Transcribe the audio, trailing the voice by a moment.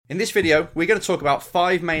In this video, we're going to talk about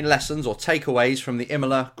 5 main lessons or takeaways from the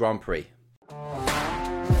Imola Grand Prix.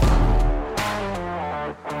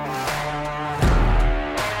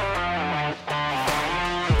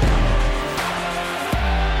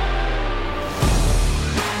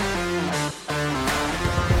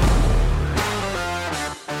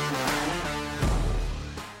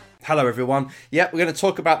 Hello everyone. Yeah, we're going to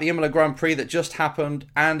talk about the Imola Grand Prix that just happened,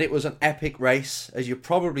 and it was an epic race. As you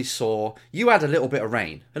probably saw, you had a little bit of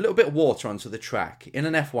rain, a little bit of water onto the track in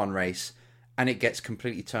an F1 race, and it gets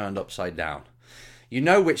completely turned upside down. You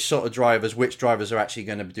know which drivers are actually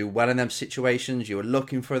going to do well in them situations. You are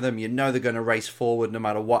looking for them. You know they're going to race forward no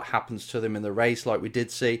matter what happens to them in the race, like we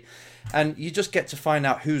did see. And you just get to find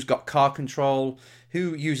out who's got car control,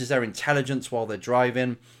 who uses their intelligence while they're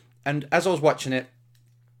driving. And as I was watching it,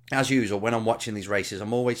 as usual, when I'm watching these races,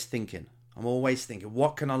 I'm always thinking,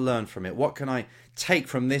 what can I learn from it? What can I take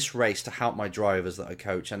from this race to help my drivers that I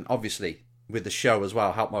coach? And obviously, with the show as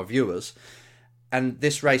well, help my viewers. And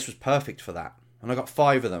this race was perfect for that. And I got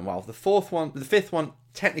 5 of them. Well, the fifth one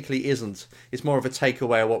technically isn't. It's more of a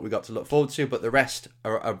takeaway of what we got to look forward to, but the rest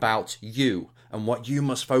are about you and what you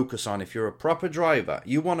must focus on. If you're a proper driver,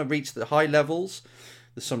 you want to reach the high levels,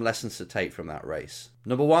 there's some lessons to take from that race.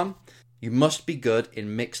 Number 1, you must be good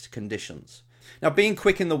in mixed conditions. Now, being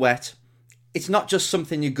quick in the wet, it's not just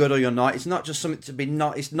something you're good or you're not. It's not just something to be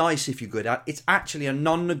not. It's nice if you're good at. It's actually a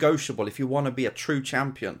non-negotiable if you want to be a true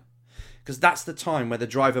champion. Because that's the time where the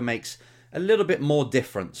driver makes a little bit more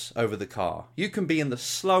difference over the car. You can be in the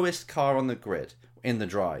slowest car on the grid in the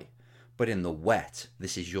dry, but in the wet,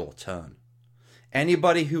 this is your turn.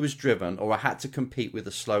 Anybody who has driven or had to compete with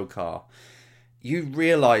a slow car, you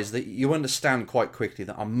realise that you understand quite quickly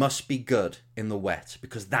that I must be good in the wet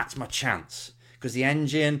because that's my chance. Because the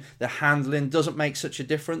engine, the handling doesn't make such a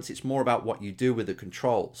difference. It's more about what you do with the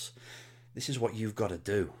controls. This is what you've got to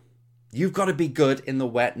do. You've got to be good in the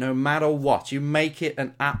wet no matter what. You make it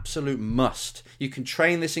an absolute must. You can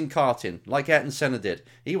train this in karting like Ayrton Senna did.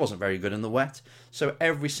 He wasn't very good in the wet. So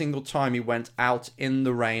every single time he went out in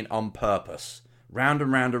the rain on purpose. Round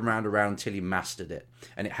and round and round and round until he mastered it.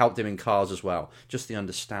 And it helped him in cars as well. Just the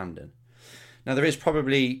understanding. Now there is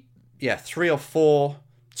probably 3 or 4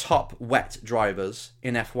 top wet drivers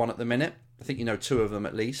in F1 at the minute. I think you know 2 of them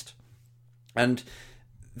at least. And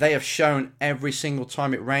they have shown every single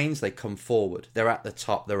time it rains, they come forward. They're at the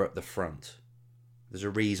top, they're at the front. There's a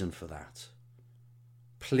reason for that.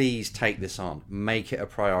 Please take this on. Make it a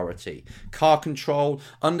priority. Car control,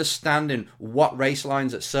 understanding what race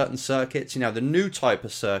lines at certain circuits. You know, the new type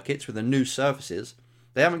of circuits with the new surfaces,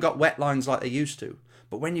 they haven't got wet lines like they used to.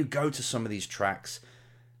 But when you go to some of these tracks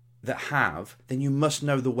that have, then you must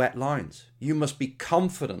know the wet lines. You must be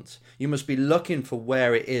confident. You must be looking for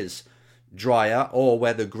where it is drier or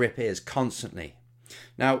where the grip is constantly.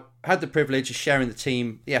 Now, I had the privilege of sharing the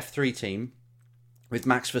team, the F3 team, with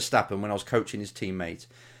Max Verstappen when I was coaching his teammate.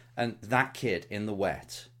 And that kid in the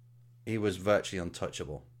wet, he was virtually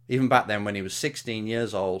untouchable. Even back then when he was 16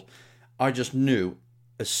 years old, I just knew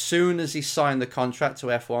as soon as he signed the contract to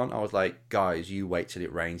F1, I was like, guys, you wait till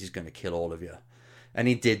it rains. He's going to kill all of you. And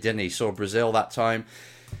he did, didn't he? Saw Brazil that time,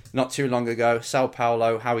 not too long ago. Sao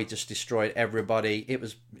Paulo, how he just destroyed everybody.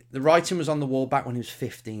 The writing was on the wall back when he was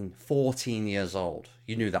 15, 14 years old.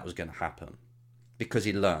 You knew that was going to happen because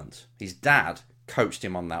he learned. His dad coached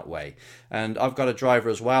him on that way. And I've got a driver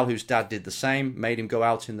as well whose dad did the same, made him go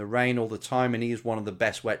out in the rain all the time, and he is one of the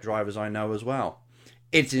best wet drivers I know as well.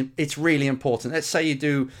 It's really important. Let's say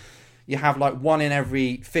you have like 1 in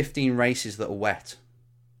every 15 races that are wet.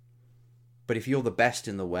 But if you're the best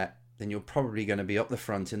in the wet, then you're probably going to be up the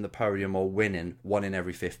front in the podium or winning 1 in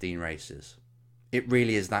every 15 races. It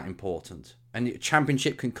really is that important. And the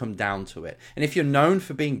championship can come down to it. And if you're known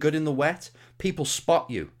for being good in the wet, people spot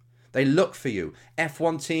you. They look for you.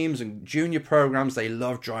 F1 teams and junior programs, they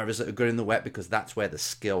love drivers that are good in the wet because that's where the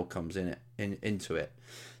skill comes into it.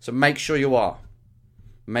 So make sure you are.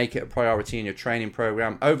 Make it a priority in your training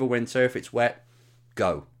program. Over winter, if it's wet,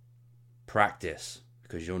 go. Practice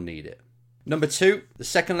because you'll need it. Number 2, the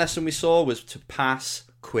second lesson we saw was to pass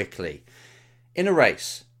quickly. In a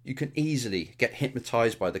race, you can easily get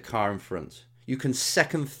hypnotized by the car in front. You can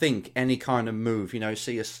second think any kind of move,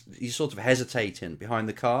 so you're sort of hesitating behind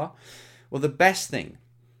the car. Well, the best thing,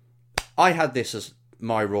 I had this as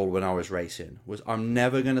my rule when I was racing, was I'm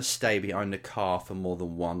never going to stay behind the car for more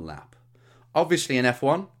than 1 lap. Obviously in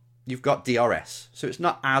F1, you've got DRS, so it's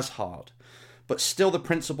not as hard. But still the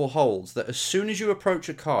principle holds that as soon as you approach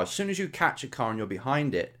a car, as soon as you catch a car and you're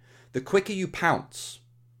behind it, the quicker you pounce,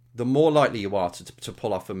 the more likely you are to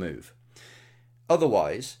pull off a move.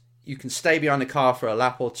 Otherwise, you can stay behind the car for a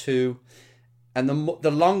lap or 2, And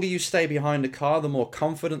the longer you stay behind the car, the more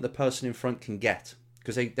confident the person in front can get.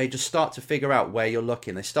 Because they just start to figure out where you're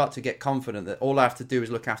looking. They start to get confident that all I have to do is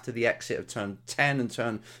look after the exit of turn 10 and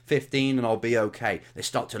turn 15 and I'll be okay. They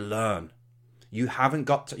start to learn. You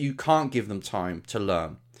can't give them time to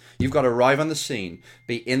learn. You've got to arrive on the scene,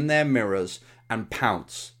 be in their mirrors and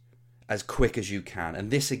pounce as quick as you can. And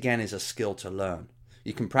this again is a skill to learn.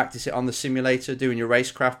 You can practice it on the simulator, doing your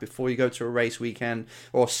racecraft before you go to a race weekend.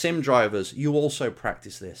 Or sim drivers, you also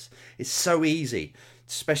practice this. It's so easy,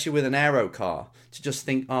 especially with an aero car, to just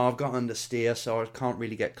think, oh, I've got understeer, so I can't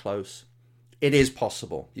really get close. It is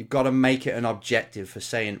possible. You've got to make it an objective for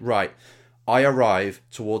saying, right, I arrive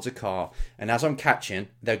towards a car, and as I'm catching,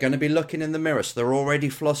 they're going to be looking in the mirror, so they're already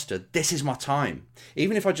flustered. This is my time.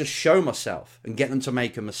 Even if I just show myself and get them to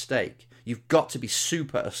make a mistake, you've got to be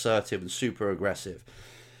super assertive and super aggressive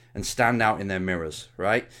and stand out in their mirrors,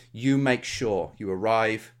 right? You make sure you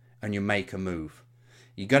arrive and you make a move.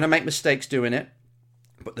 You're going to make mistakes doing it,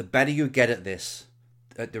 but the better you get at this,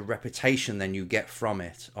 the reputation then you get from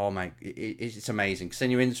it, oh my, it's amazing. Because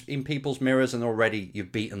then you're in people's mirrors and already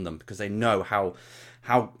you've beaten them because they know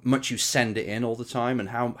how much you send it in all the time and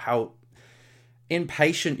how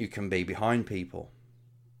impatient you can be behind people.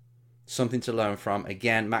 Something to learn from.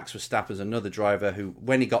 Again, Max Verstappen is another driver who,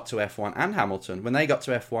 when he got to F1, and Hamilton, when they got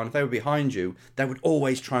to F1, if they were behind you, they would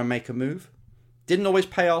always try and make a move. Didn't always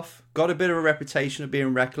pay off, got a bit of a reputation of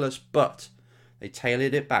being reckless, but they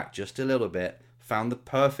tailored it back just a little bit, found the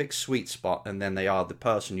perfect sweet spot, and then they are the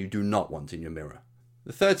person you do not want in your mirror.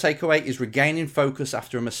 The third takeaway is regaining focus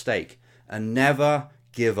after a mistake, and never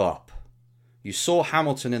give up. You saw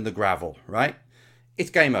Hamilton in the gravel, right? It's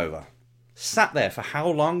game over. Sat there for how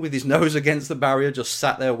long with his nose against the barrier, just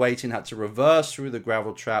sat there waiting, had to reverse through the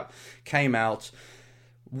gravel trap, came out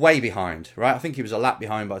way behind, right? I think he was a lap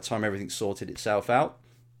behind by the time everything sorted itself out.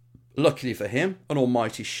 Luckily for him, an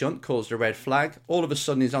almighty shunt caused a red flag. All of a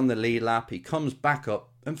sudden he's on the lead lap, he comes back up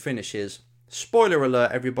and finishes. Spoiler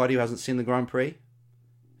alert, everybody who hasn't seen the Grand Prix,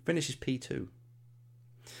 finishes P2.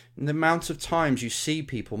 And the amount of times you see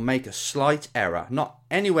people make a slight error, not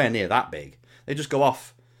anywhere near that big, they just go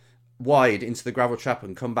off wide into the gravel trap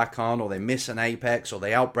and come back on, or they miss an apex, or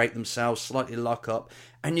they outbrake themselves, slightly lock up,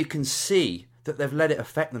 and you can see that they've let it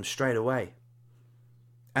affect them straight away.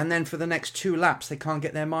 And then for the next 2 laps, they can't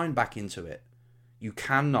get their mind back into it. You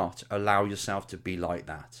cannot allow yourself to be like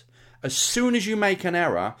that. As soon as you make an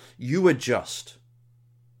error, you adjust.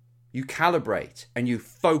 You calibrate and you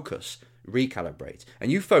focus, recalibrate,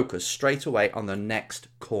 and you focus straight away on the next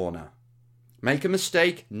corner. Make a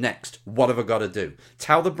mistake, next. What have I got to do?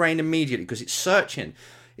 Tell the brain immediately, because it's searching.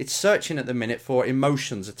 It's searching at the minute for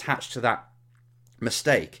emotions attached to that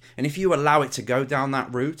mistake. And if you allow it to go down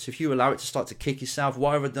that route, if you allow it to start to kick yourself,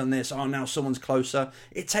 why have I done this? Oh, now someone's closer.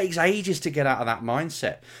 It takes ages to get out of that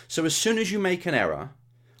mindset. So as soon as you make an error,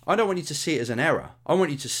 I don't want you to see it as an error. I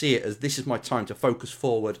want you to see it as, this is my time to focus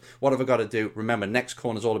forward. What have I got to do? Remember, next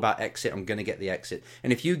corner is all about exit. I'm going to get the exit.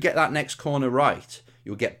 And if you get that next corner right,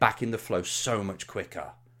 you'll get back in the flow so much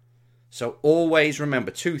quicker. So always remember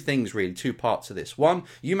 2 things really, 2 parts of this. 1,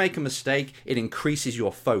 you make a mistake, it increases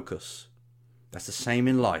your focus. That's the same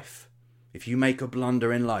in life. If you make a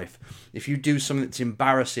blunder in life, if you do something that's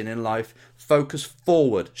embarrassing in life, focus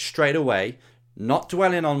forward straight away, not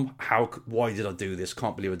dwelling on why did I do this,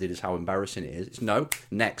 can't believe I did this, how embarrassing it is. It's no,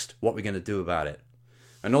 next, what we're going to do about it.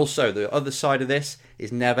 And also the other side of this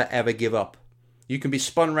is never ever give up. You can be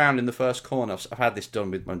spun around in the first corner. I've had this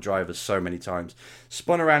done with my drivers so many times.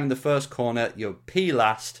 Spun around in the first corner, you're P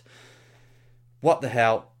last. What the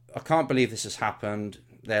hell? I can't believe this has happened.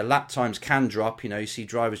 Their lap times can drop. You see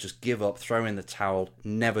drivers just give up, throw in the towel.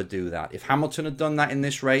 Never do that. If Hamilton had done that in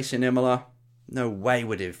this race in Imola, no way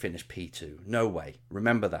would he have finished P2. No way.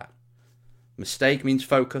 Remember that. Mistake means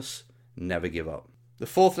focus. Never give up. The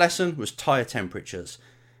 4th lesson was tyre temperatures.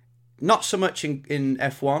 Not so much in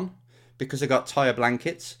F1, because they got tyre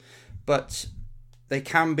blankets, but they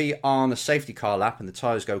can be on a safety car lap and the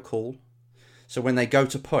tyres go cool. So when they go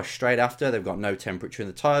to push straight after, they've got no temperature in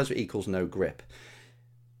the tyres, which equals no grip.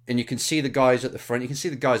 And you can see the guys at the front, you can see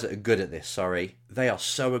the guys that are good at this, they are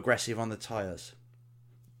so aggressive on the tyres.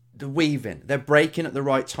 The weaving, they're braking at the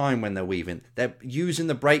right time when they're weaving. They're using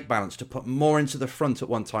the brake balance to put more into the front at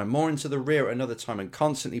one time, more into the rear at another time, and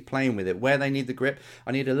constantly playing with it. Where they need the grip,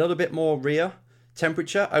 I need a little bit more rear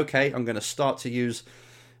temperature. Okay, I'm going to start to use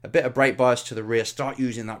a bit of brake bias to the rear, start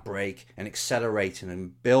using that brake and accelerating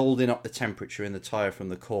and building up the temperature in the tyre from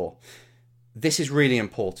the core. This is really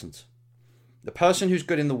important. The person who's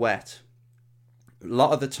good in the wet, a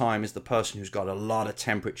lot of the time, is the person who's got a lot of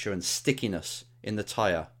temperature and stickiness in the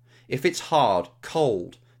tyre. If it's hard,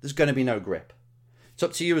 cold, there's going to be no grip. It's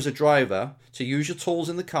up to you as a driver to use your tools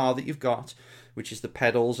in the car that you've got, which is the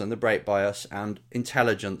pedals and the brake bias and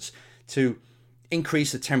intelligence, to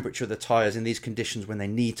increase the temperature of the tyres in these conditions when they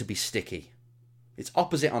need to be sticky. It's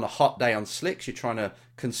opposite on a hot day on slicks. You're trying to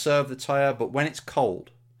conserve the tyre, but when it's cold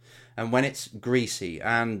and when it's greasy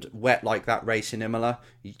and wet like that race in Imola,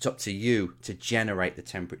 it's up to you to generate the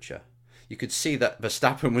temperature. You could see that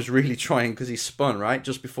Verstappen was really trying, because he spun, right,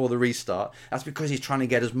 just before the restart. That's because he's trying to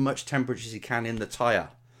get as much temperature as he can in the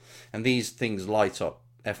tyre. And these things light up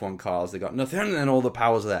F1 cars. They got nothing and all the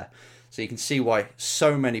power's there. So you can see why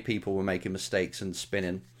so many people were making mistakes and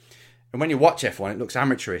spinning. And when you watch F1, it looks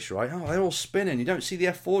amateurish, right? Oh, they're all spinning. You don't see the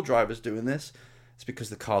F4 drivers doing this. It's because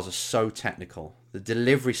the cars are so technical. The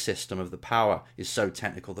delivery system of the power is so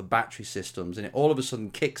technical. The battery systems, and it all of a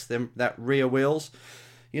sudden kicks them, that rear wheels.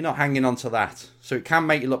 You're not hanging on to that. So it can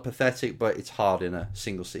make you look pathetic, but it's hard in a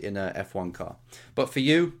single seat, in a F1 car. But for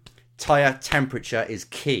you, tyre temperature is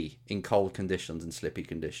key in cold conditions and slippy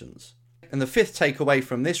conditions. And the fifth takeaway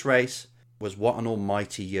from this race was what an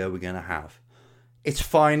almighty year we're going to have. It's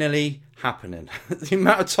finally happening. The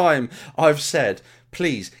amount of time I've said,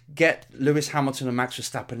 please get Lewis Hamilton and Max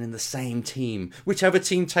Verstappen in the same team. Whichever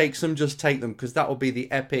team takes them, just take them, because that will be the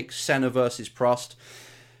epic Senna versus Prost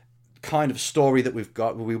kind of story that we've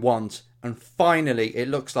got, we want. And finally, it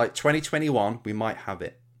looks like 2021, we might have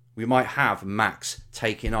it. We might have Max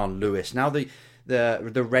taking on Lewis. Now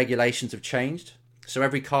the regulations have changed, so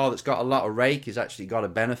every car that's got a lot of rake has actually got a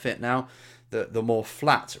benefit now. The more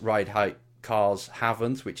flat ride height cars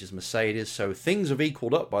haven't, which is Mercedes. So things have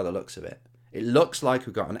equaled up by the looks of it. It looks like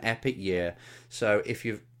we've got an epic year. So if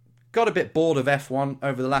you've got a bit bored of F1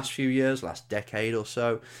 over the last few years, last decade or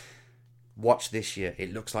so, watch this year.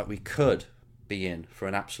 It looks like we could be in for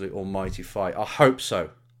an absolute almighty fight. I hope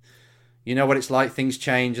so. You know what it's like, things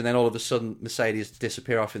change and then all of a sudden Mercedes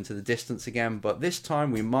disappear off into the distance again. But this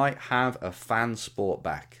time we might have a fan sport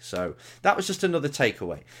back. So that was just another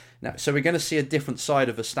takeaway. Now, so we're going to see a different side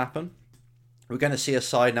of Verstappen. We're going to see a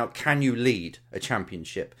side now, can you lead a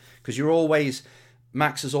championship? Because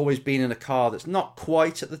Max has always been in a car that's not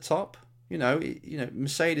quite at the top. You know,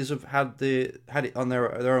 Mercedes have had it on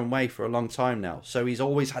their own way for a long time now. So he's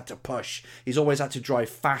always had to push. He's always had to drive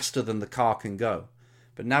faster than the car can go.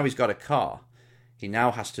 But now he's got a car. He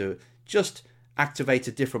now has to just activate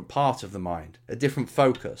a different part of the mind, a different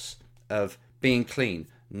focus of being clean,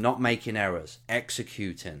 not making errors,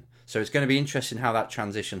 executing. So it's going to be interesting how that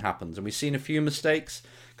transition happens. And we've seen a few mistakes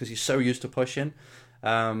because he's so used to pushing.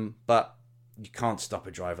 But you can't stop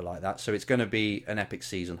a driver like that. So it's going to be an epic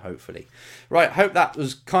season, hopefully. Right, hope that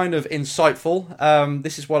was kind of insightful.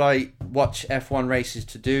 This is what I watch F1 races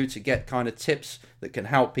to do, to get kind of tips that can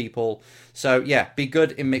help people. So yeah, be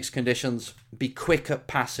good in mixed conditions. Be quick at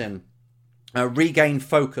passing. Regain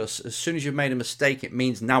focus. As soon as you've made a mistake, it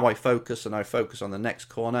means now I focus, and I focus on the next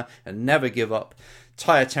corner, and never give up.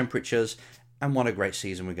 Tyre temperatures, and what a great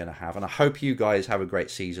season we're going to have. And I hope you guys have a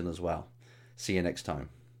great season as well. See you next time.